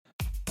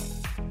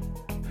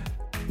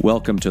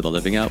Welcome to the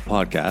Living Out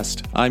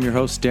Podcast. I'm your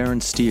host,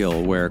 Darren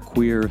Steele, where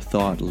queer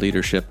thought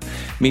leadership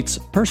meets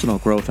personal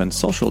growth and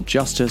social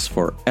justice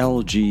for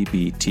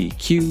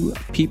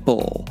LGBTQ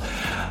people.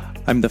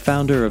 I'm the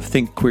founder of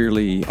Think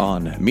Queerly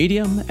on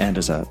Medium, and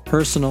as a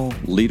personal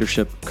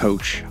leadership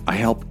coach, I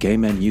help gay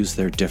men use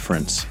their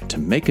difference to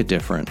make a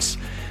difference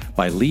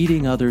by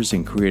leading others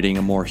in creating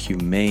a more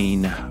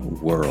humane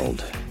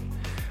world.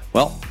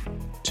 Well,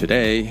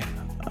 today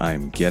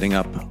I'm getting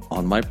up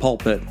on my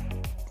pulpit.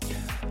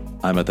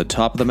 I'm at the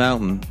top of the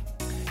mountain,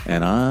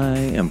 and I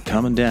am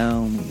coming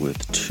down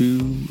with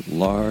two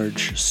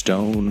large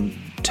stone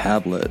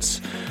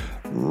tablets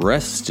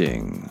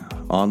resting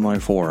on my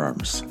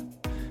forearms.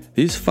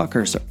 These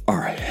fuckers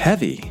are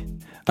heavy.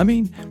 I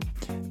mean,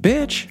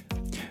 bitch,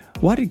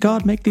 why did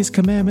God make these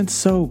commandments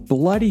so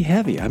bloody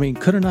heavy? I mean,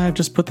 couldn't I have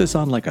just put this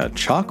on like a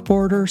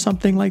chalkboard or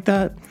something like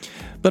that?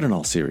 But in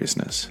all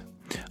seriousness,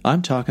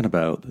 I'm talking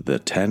about the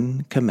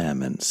 10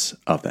 commandments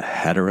of the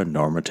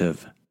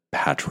heteronormative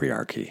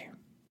patriarchy.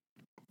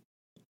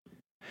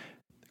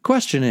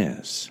 Question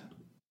is,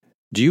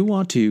 do you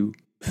want to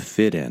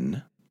fit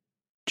in?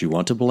 Do you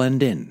want to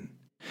blend in?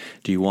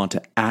 Do you want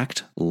to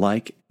act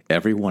like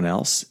everyone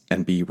else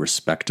and be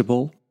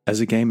respectable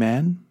as a gay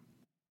man?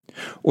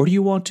 Or do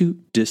you want to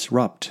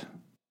disrupt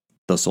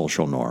the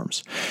social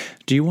norms?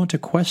 Do you want to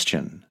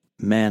question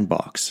man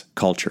box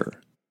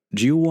culture?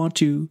 Do you want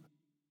to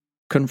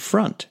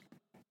confront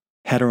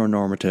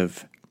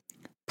heteronormative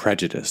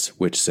prejudice,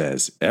 which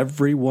says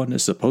everyone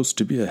is supposed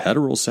to be a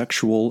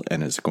heterosexual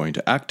and is going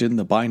to act in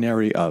the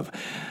binary of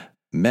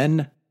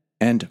men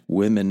and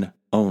women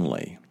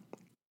only?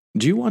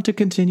 Do you want to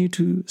continue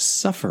to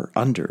suffer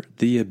under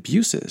the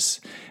abuses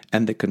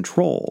and the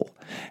control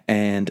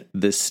and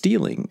the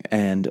stealing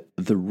and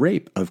the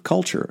rape of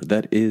culture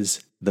that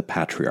is the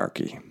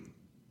patriarchy?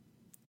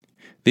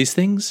 These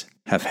things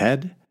have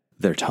had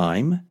their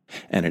time,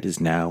 and it is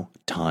now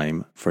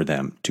time for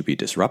them to be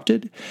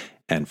disrupted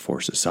and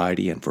for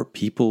society and for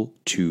people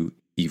to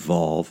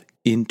evolve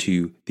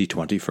into the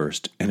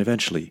 21st and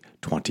eventually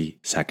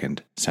 22nd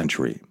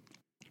century.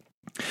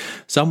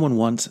 Someone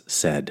once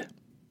said,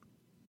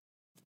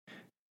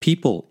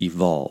 people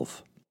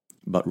evolve,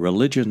 but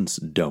religions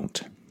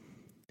don't.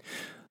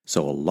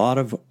 So a lot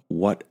of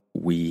what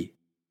we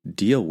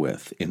deal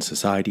with in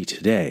society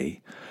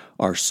today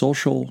are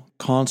social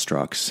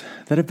constructs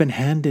that have been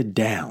handed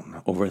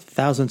down over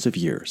thousands of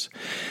years.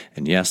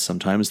 And yes,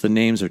 sometimes the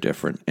names are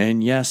different.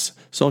 And yes,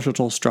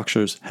 social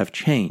structures have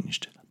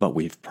changed, but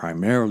we've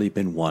primarily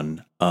been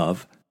one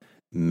of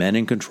men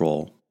in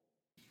control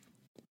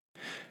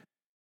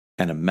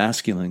and a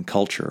masculine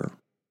culture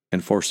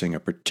enforcing a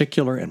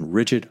particular and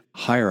rigid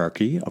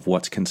hierarchy of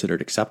what's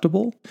considered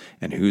acceptable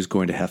and who's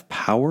going to have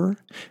power,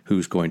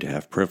 who's going to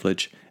have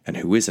privilege, and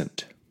who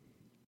isn't.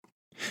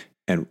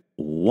 And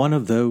one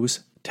of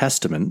those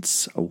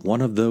testaments,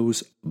 one of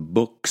those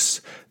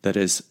books that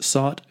has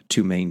sought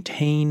to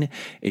maintain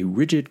a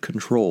rigid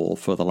control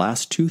for the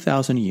last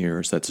 2,000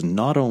 years that's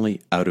not only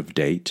out of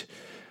date,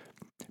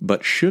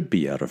 but should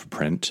be out of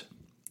print,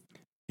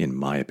 in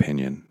my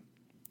opinion,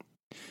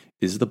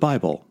 is the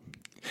Bible.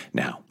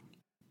 Now,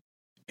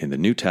 in the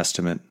New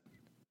Testament,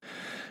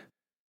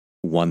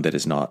 one that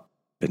has not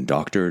been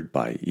doctored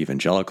by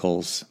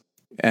evangelicals,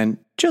 and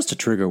just a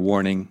trigger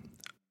warning,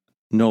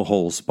 no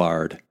holes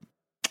barred.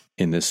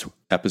 In this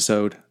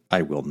episode,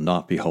 I will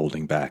not be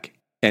holding back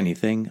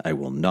anything. I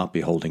will not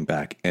be holding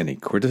back any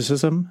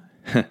criticism.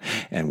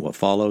 And what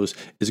follows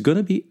is going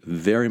to be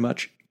very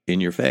much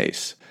in your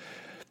face.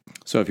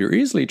 So if you're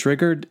easily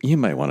triggered, you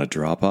might want to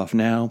drop off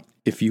now.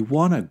 If you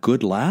want a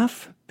good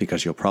laugh,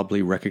 because you'll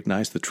probably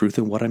recognize the truth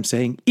in what I'm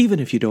saying, even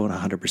if you don't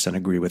 100%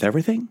 agree with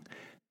everything,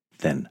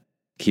 then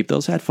keep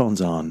those headphones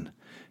on,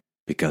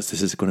 because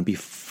this is going to be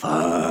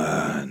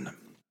fun.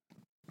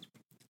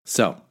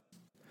 So,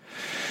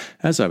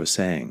 as I was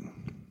saying,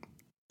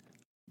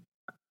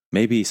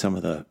 maybe some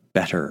of the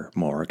better,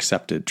 more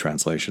accepted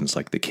translations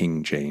like the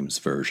King James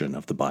Version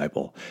of the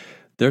Bible,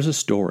 there's a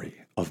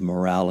story of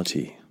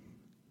morality,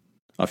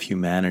 of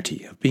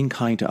humanity, of being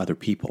kind to other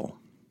people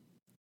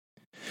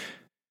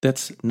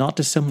that's not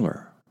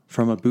dissimilar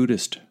from a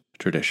Buddhist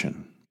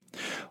tradition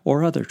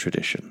or other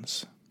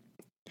traditions.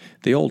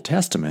 The Old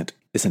Testament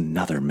is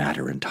another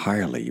matter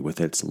entirely,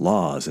 with its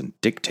laws and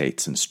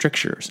dictates and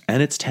strictures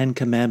and its 10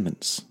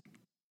 commandments.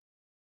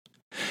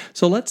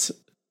 So let's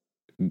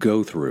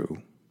go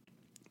through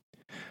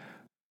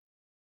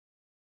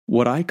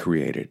what I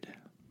created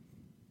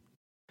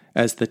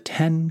as the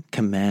 10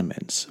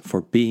 commandments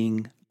for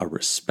being a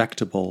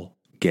respectable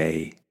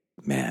gay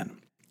man.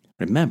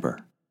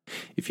 Remember,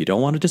 if you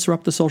don't want to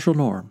disrupt the social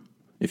norm,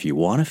 if you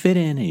want to fit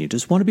in and you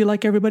just want to be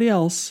like everybody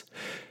else,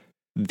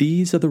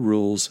 these are the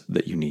rules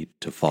that you need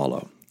to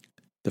follow.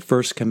 The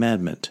first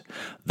commandment,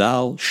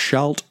 thou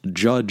shalt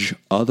judge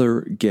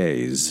other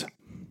gays.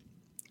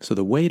 So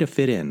the way to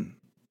fit in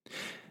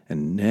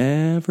and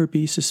never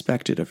be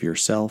suspected of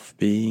yourself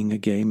being a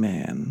gay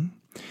man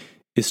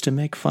is to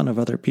make fun of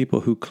other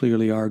people who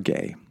clearly are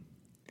gay.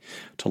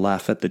 to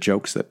laugh at the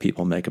jokes that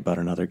people make about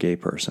another gay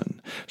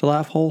person, to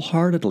laugh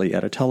wholeheartedly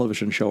at a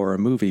television show or a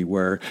movie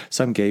where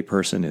some gay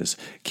person is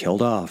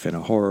killed off in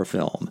a horror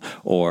film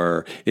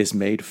or is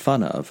made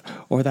fun of,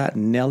 or that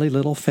Nelly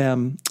little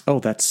femme, oh,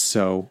 that's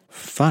so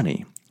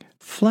funny.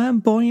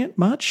 Flamboyant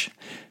much?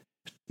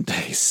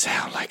 They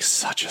sound like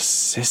such a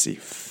sissy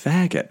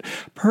faggot.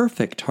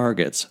 Perfect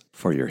targets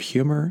for your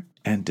humor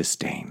and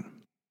disdain.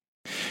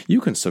 You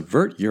can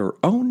subvert your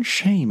own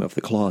shame of the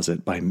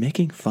closet by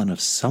making fun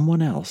of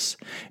someone else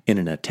in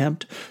an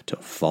attempt to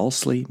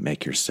falsely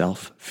make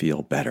yourself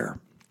feel better.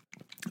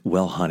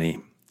 Well, honey,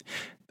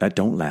 that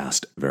don't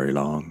last very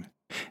long,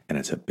 and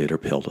it's a bitter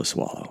pill to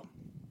swallow.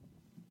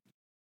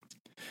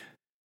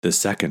 The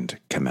second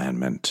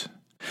commandment: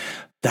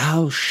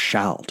 thou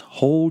shalt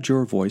hold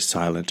your voice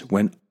silent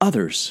when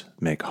others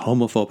make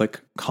homophobic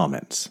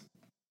comments.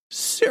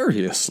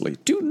 Seriously,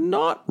 do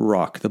not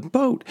rock the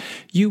boat.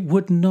 You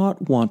would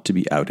not want to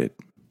be outed.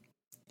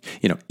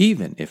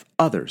 Even if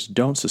others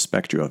don't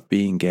suspect you of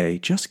being gay,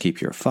 just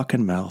keep your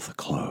fucking mouth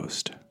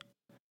closed.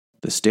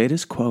 The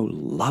status quo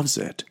loves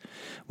it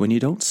when you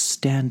don't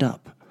stand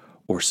up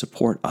or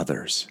support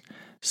others.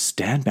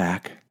 Stand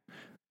back,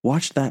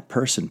 watch that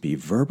person be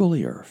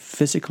verbally or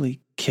physically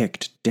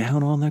kicked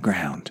down on the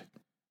ground,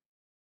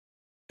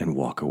 and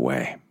walk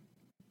away.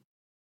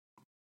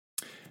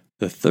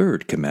 The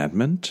third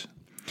commandment: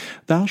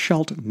 thou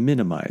shalt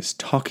minimize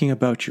talking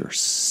about your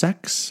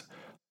sex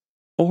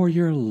or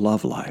your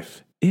love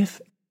life,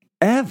 if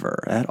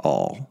ever at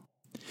all.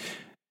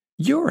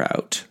 You're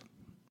out.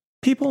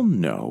 People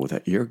know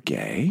that you're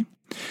gay,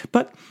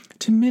 but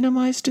to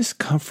minimize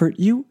discomfort,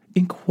 you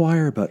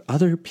inquire about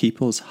other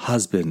people's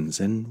husbands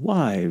and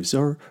wives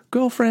or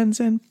girlfriends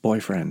and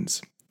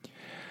boyfriends.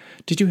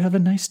 Did you have a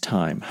nice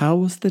time? How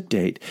was the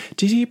date?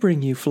 Did he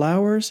bring you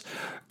flowers?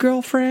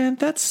 Girlfriend,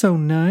 that's so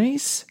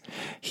nice.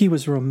 He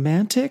was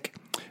romantic,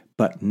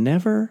 but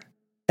never,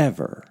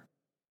 ever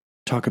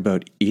talk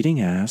about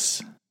eating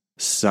ass,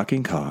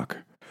 sucking cock,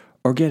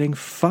 or getting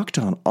fucked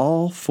on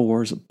all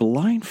fours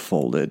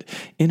blindfolded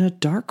in a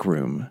dark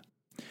room,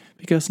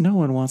 because no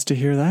one wants to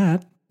hear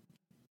that.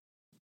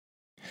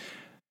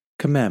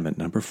 Commandment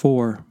number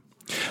 4.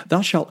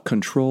 Thou shalt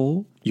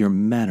control your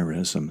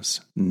mannerisms.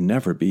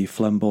 Never be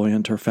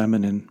flamboyant or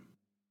feminine.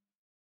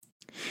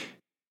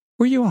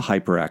 Were you a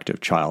hyperactive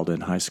child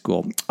in high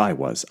school? I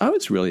was. I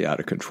was really out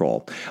of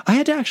control. I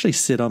had to actually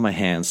sit on my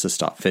hands to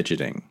stop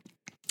fidgeting.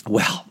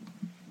 Well,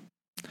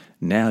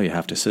 now you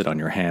have to sit on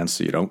your hands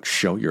so you don't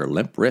show your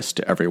limp wrist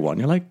to everyone.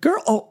 You're like,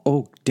 girl,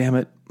 oh, damn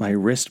it, my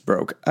wrist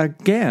broke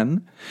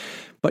again.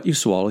 But you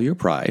swallow your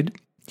pride.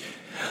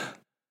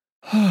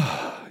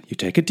 You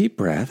take a deep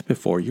breath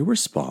before you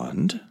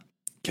respond.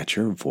 Get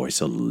your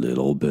voice a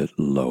little bit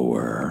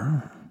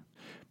lower.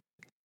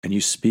 And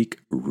you speak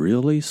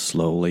really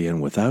slowly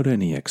and without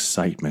any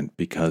excitement,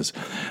 because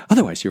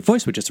otherwise your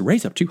voice would just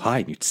raise up too high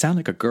and you'd sound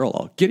like a girl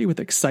all giddy with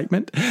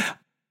excitement.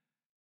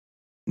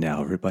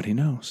 Now everybody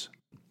knows.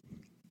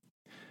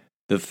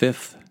 The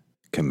 5th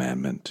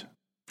commandment: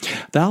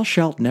 thou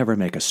shalt never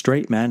make a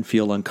straight man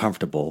feel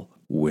uncomfortable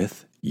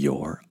with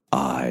your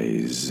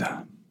eyes.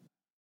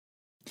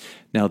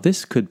 Now,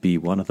 this could be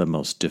one of the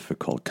most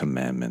difficult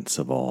commandments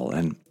of all,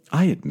 and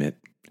I admit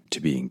to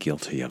being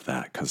guilty of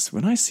that, because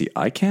when I see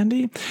eye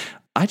candy,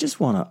 I just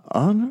want to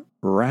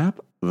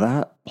unwrap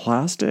that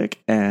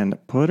plastic and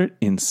put it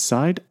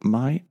inside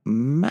my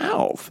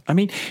mouth. I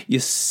mean, you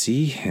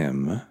see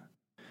him,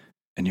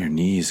 and your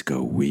knees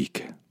go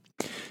weak.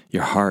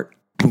 Your heart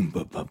boom,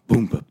 boom, boom,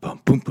 boom, boom,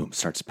 boom, boom, boom,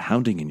 starts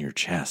pounding in your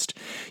chest.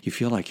 You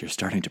feel like you're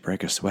starting to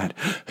break a sweat.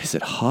 Is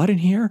it hot in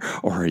here,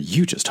 or are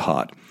you just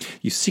hot?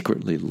 You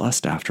secretly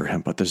lust after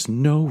him, but there's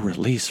no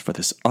release for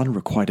this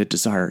unrequited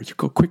desire. You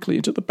go quickly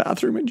into the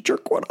bathroom and you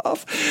jerk one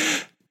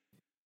off.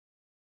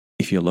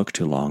 If you look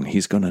too long,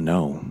 he's going to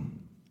know.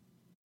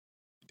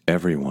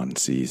 Everyone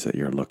sees that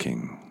you're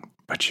looking,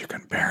 but you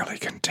can barely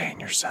contain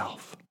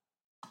yourself.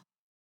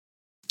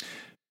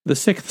 The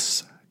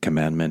 6th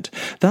commandment: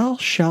 thou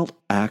shalt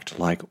act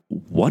like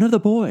one of the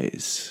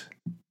boys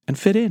and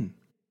fit in.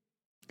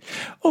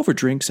 Over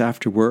drinks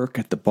after work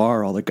at the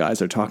bar, all the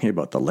guys are talking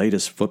about the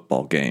latest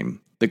football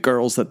game, the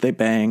girls that they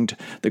banged,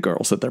 the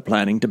girls that they're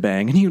planning to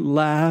bang, and you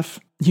laugh,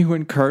 you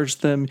encourage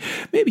them,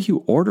 maybe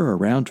you order a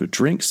round of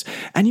drinks,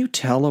 and you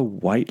tell a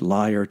white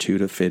lie or two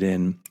to fit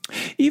in.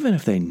 Even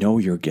if they know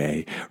you're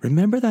gay,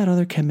 remember that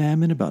other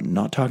commandment about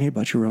not talking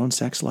about your own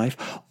sex life?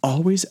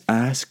 Always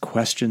ask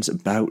questions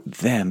about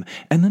them,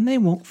 and then they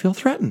won't feel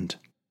threatened.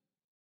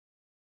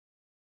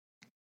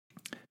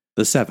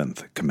 The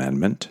 7th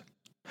commandment: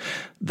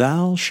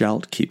 thou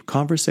shalt keep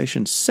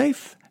conversation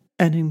safe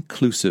and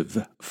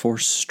inclusive for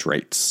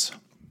straights.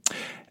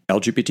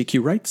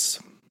 LGBTQ rights.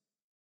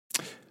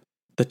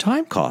 The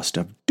time cost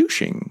of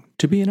douching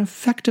to be an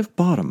effective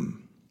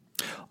bottom.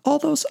 All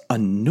those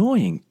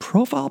annoying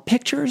profile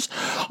pictures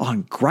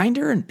on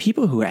Grindr and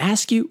people who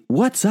ask you,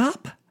 what's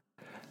up?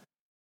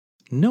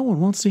 No one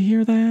wants to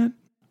hear that.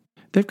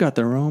 They've got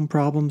their own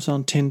problems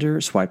on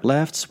Tinder. Swipe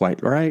left,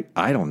 swipe right.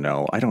 I don't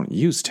know. I don't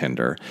use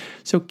Tinder.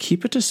 So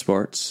keep it to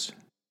sports.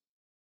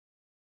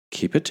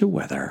 keep it to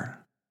weather.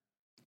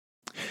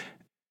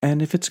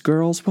 And if it's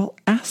girls, well,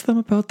 ask them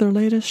about their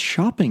latest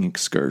shopping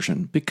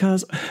excursion,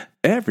 because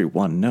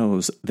everyone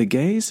knows the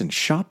gays and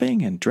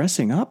shopping and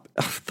dressing up,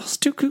 those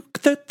two,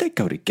 they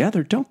go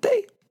together, don't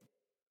they?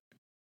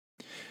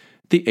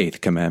 The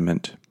 8th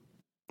commandment.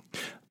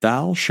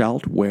 Thou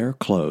shalt wear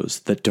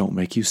clothes that don't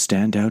make you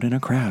stand out in a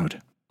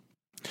crowd.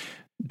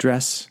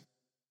 Dress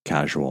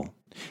casual.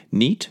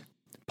 Neat,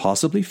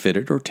 possibly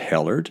fitted or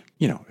tailored.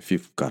 If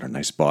you've got a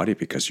nice body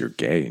because you're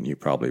gay and you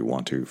probably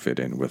want to fit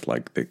in with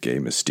like the gay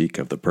mystique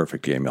of the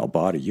perfect gay male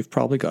body, you've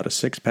probably got a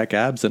 6-pack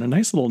abs and a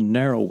nice little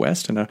narrow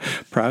waist and a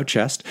proud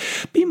chest.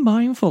 Be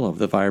mindful of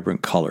the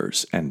vibrant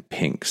colors and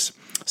pinks.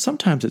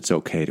 Sometimes it's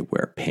okay to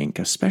wear pink,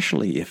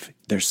 especially if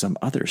there's some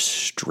other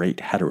straight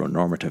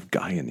heteronormative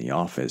guy in the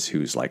office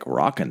who's like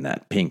rocking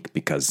that pink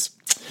because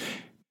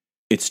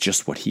it's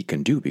just what he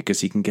can do,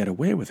 because he can get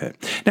away with it.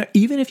 Now,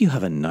 even if you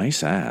have a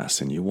nice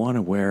ass and you want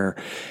to wear,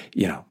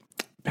 a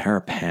pair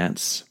of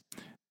pants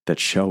that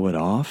show it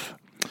off,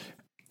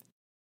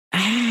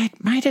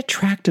 it might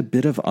attract a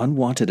bit of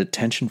unwanted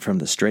attention from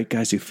the straight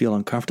guys who feel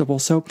uncomfortable.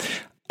 So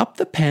up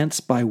the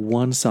pants by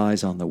one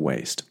size on the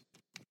waist.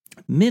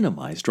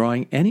 Minimize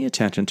drawing any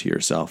attention to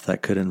yourself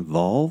that could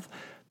involve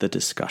the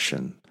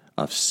discussion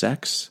of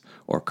sex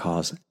or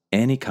cause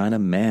any kind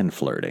of man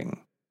flirting.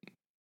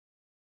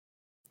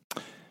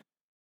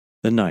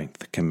 The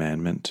 9th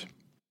commandment.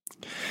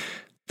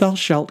 Thou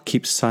shalt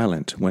keep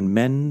silent when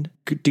men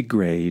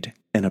degrade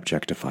and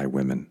objectify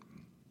women.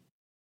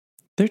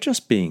 They're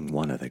just being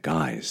one of the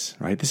guys,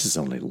 right? This is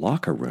only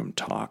locker room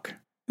talk.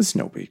 It's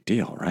no big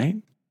deal, right?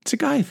 It's a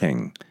guy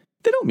thing.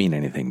 They don't mean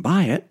anything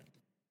by it.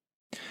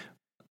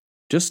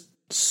 Just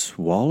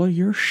swallow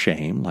your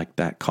shame like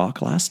that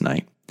cock last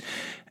night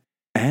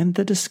and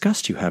the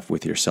disgust you have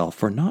with yourself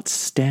for not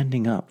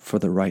standing up for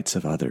the rights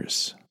of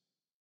others.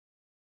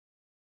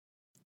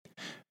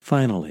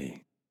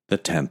 Finally, the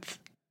 10th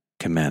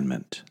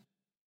commandment.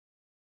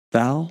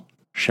 Thou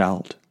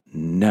shalt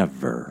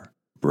never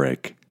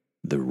break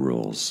the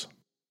rules.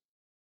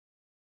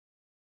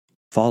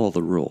 Follow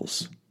the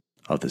rules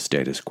of the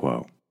status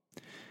quo.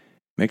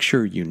 Make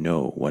sure you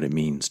know what it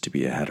means to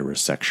be a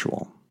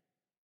heterosexual.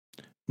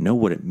 Know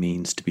what it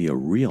means to be a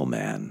real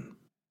man.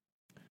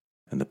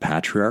 And the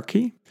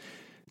patriarchy?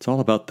 It's all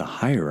about the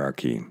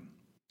hierarchy,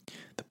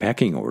 the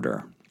pecking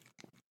order.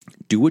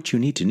 Do what you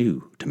need to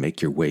do to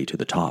make your way to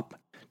the top,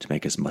 to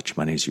make as much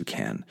money as you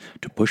can,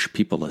 to push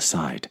people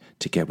aside,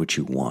 to get what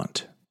you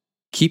want.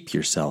 Keep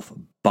yourself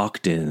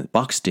boxed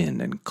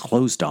in and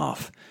closed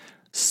off.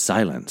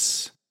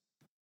 Silence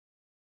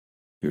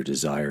your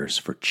desires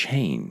for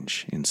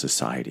change in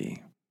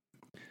society.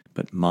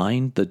 But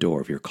mind the door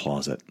of your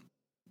closet.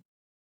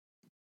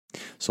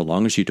 So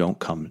long as you don't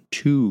come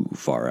too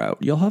far out,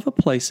 you'll have a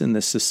place in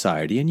this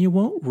society and you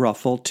won't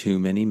ruffle too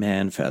many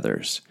man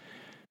feathers.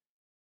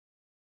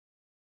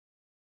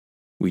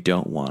 We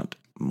don't want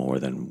more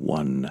than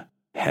one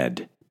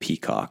head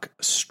peacock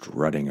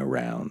strutting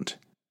around.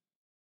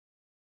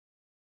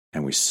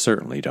 And we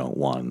certainly don't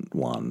want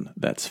one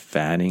that's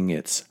fanning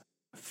its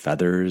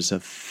feathers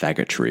of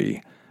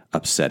faggotry,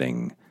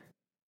 upsetting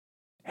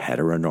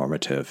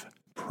heteronormative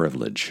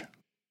privilege.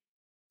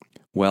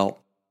 Well,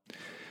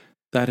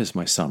 that is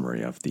my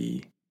summary of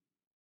the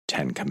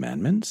 10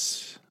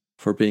 Commandments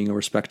for being a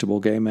respectable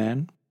gay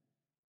man.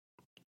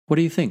 What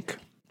do you think?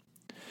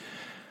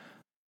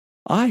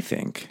 I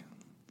think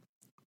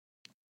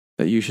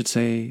that you should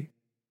say,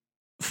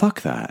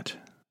 fuck that,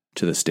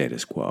 to the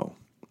status quo.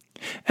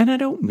 And I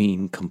don't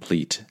mean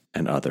complete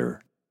and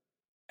utter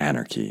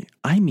anarchy.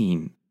 I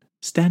mean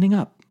standing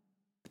up,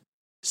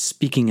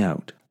 speaking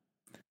out,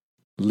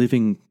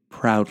 living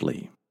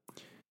proudly,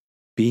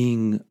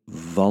 being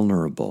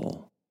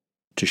vulnerable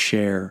to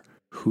share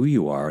who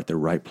you are at the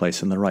right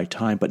place and the right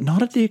time, but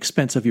not at the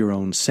expense of your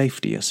own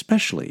safety,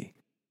 especially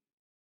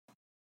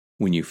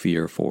when you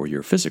fear for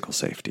your physical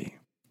safety.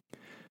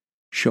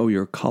 Show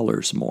your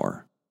colors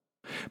more.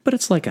 But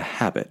it's like a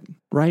habit,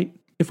 right?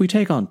 If we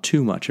take on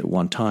too much at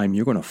one time,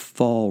 you're going to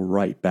fall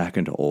right back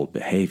into old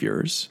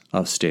behaviors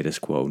of status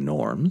quo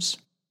norms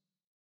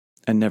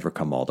and never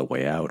come all the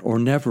way out or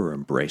never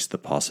embrace the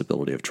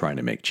possibility of trying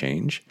to make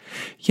change.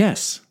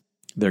 Yes,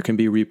 there can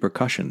be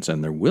repercussions,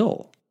 and there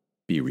will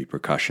be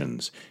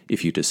repercussions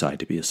if you decide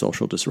to be a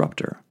social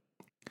disruptor.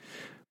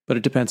 But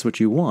it depends what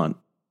you want,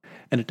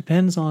 and it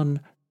depends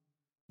on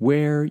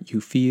where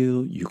you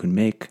feel you can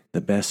make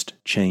the best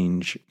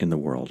change in the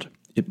world.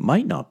 It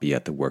might not be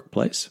at the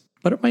workplace,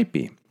 but it might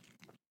be.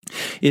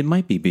 It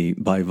might be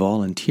by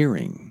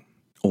volunteering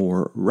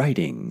or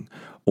writing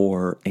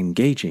or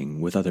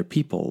engaging with other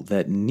people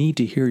that need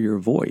to hear your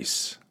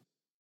voice.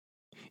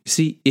 You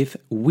see, if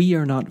we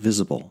are not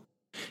visible,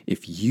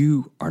 if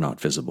you are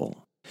not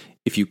visible,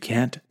 if you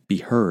can't be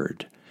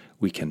heard,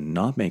 we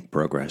cannot make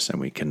progress and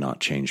we cannot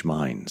change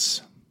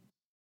minds.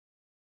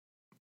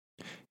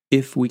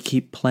 If we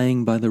keep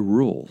playing by the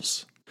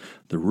rules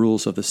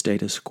of the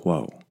status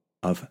quo,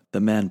 of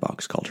the man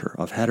box culture,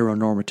 of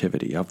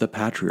heteronormativity, of the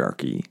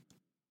patriarchy,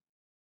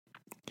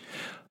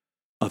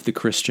 of the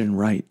Christian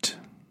right,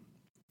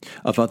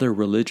 of other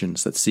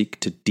religions that seek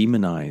to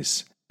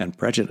demonize and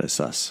prejudice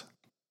us.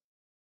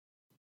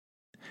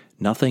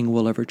 Nothing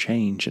will ever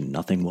change and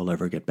nothing will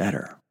ever get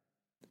better.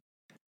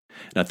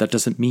 Now, that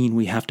doesn't mean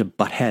we have to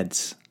butt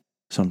heads.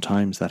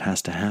 Sometimes that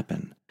has to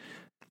happen.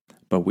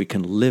 But we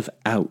can live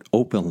out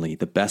openly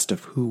the best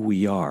of who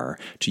we are,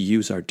 to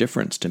use our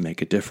difference to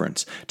make a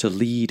difference, to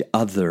lead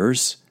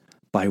others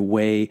by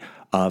way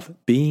of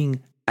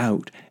being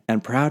out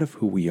and proud of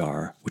who we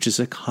are, which is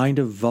a kind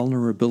of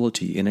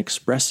vulnerability in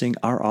expressing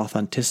our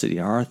authenticity.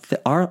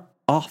 Our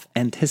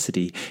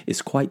authenticity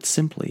is quite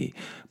simply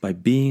by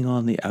being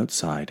on the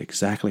outside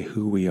exactly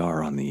who we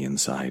are on the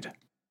inside.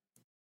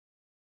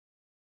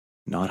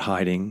 Not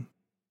hiding,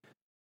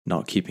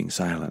 not keeping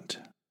silent.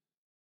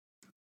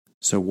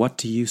 So what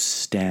do you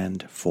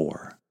stand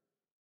for?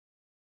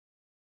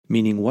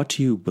 Meaning, what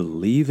do you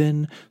believe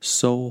in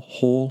so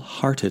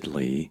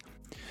wholeheartedly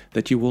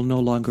that you will no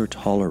longer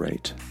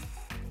tolerate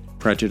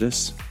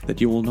prejudice,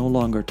 that you will no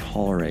longer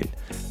tolerate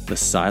the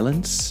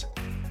silence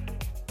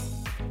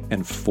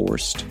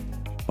enforced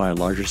by a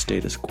larger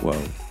status quo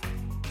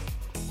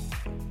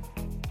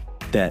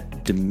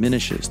that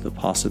diminishes the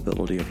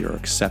possibility of your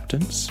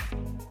acceptance,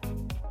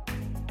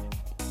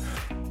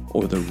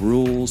 or the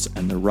rules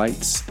and the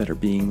rights that are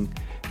being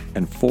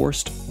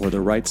enforced, or the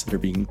rights that are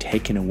being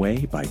taken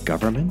away by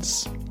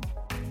governments?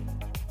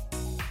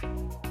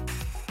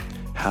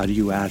 How do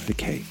you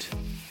advocate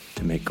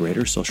to make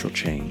greater social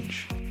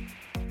change,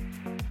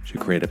 to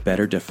create a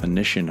better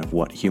definition of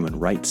what human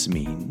rights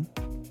mean?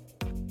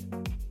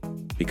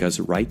 Because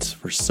rights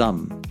for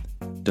some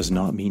does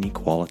not mean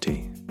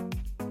equality.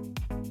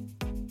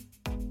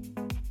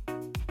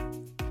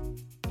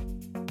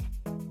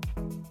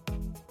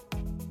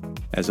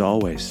 As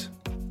always,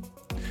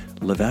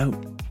 live out,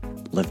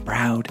 live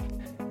proud,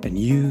 and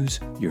use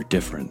your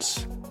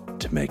difference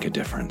to make a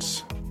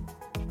difference.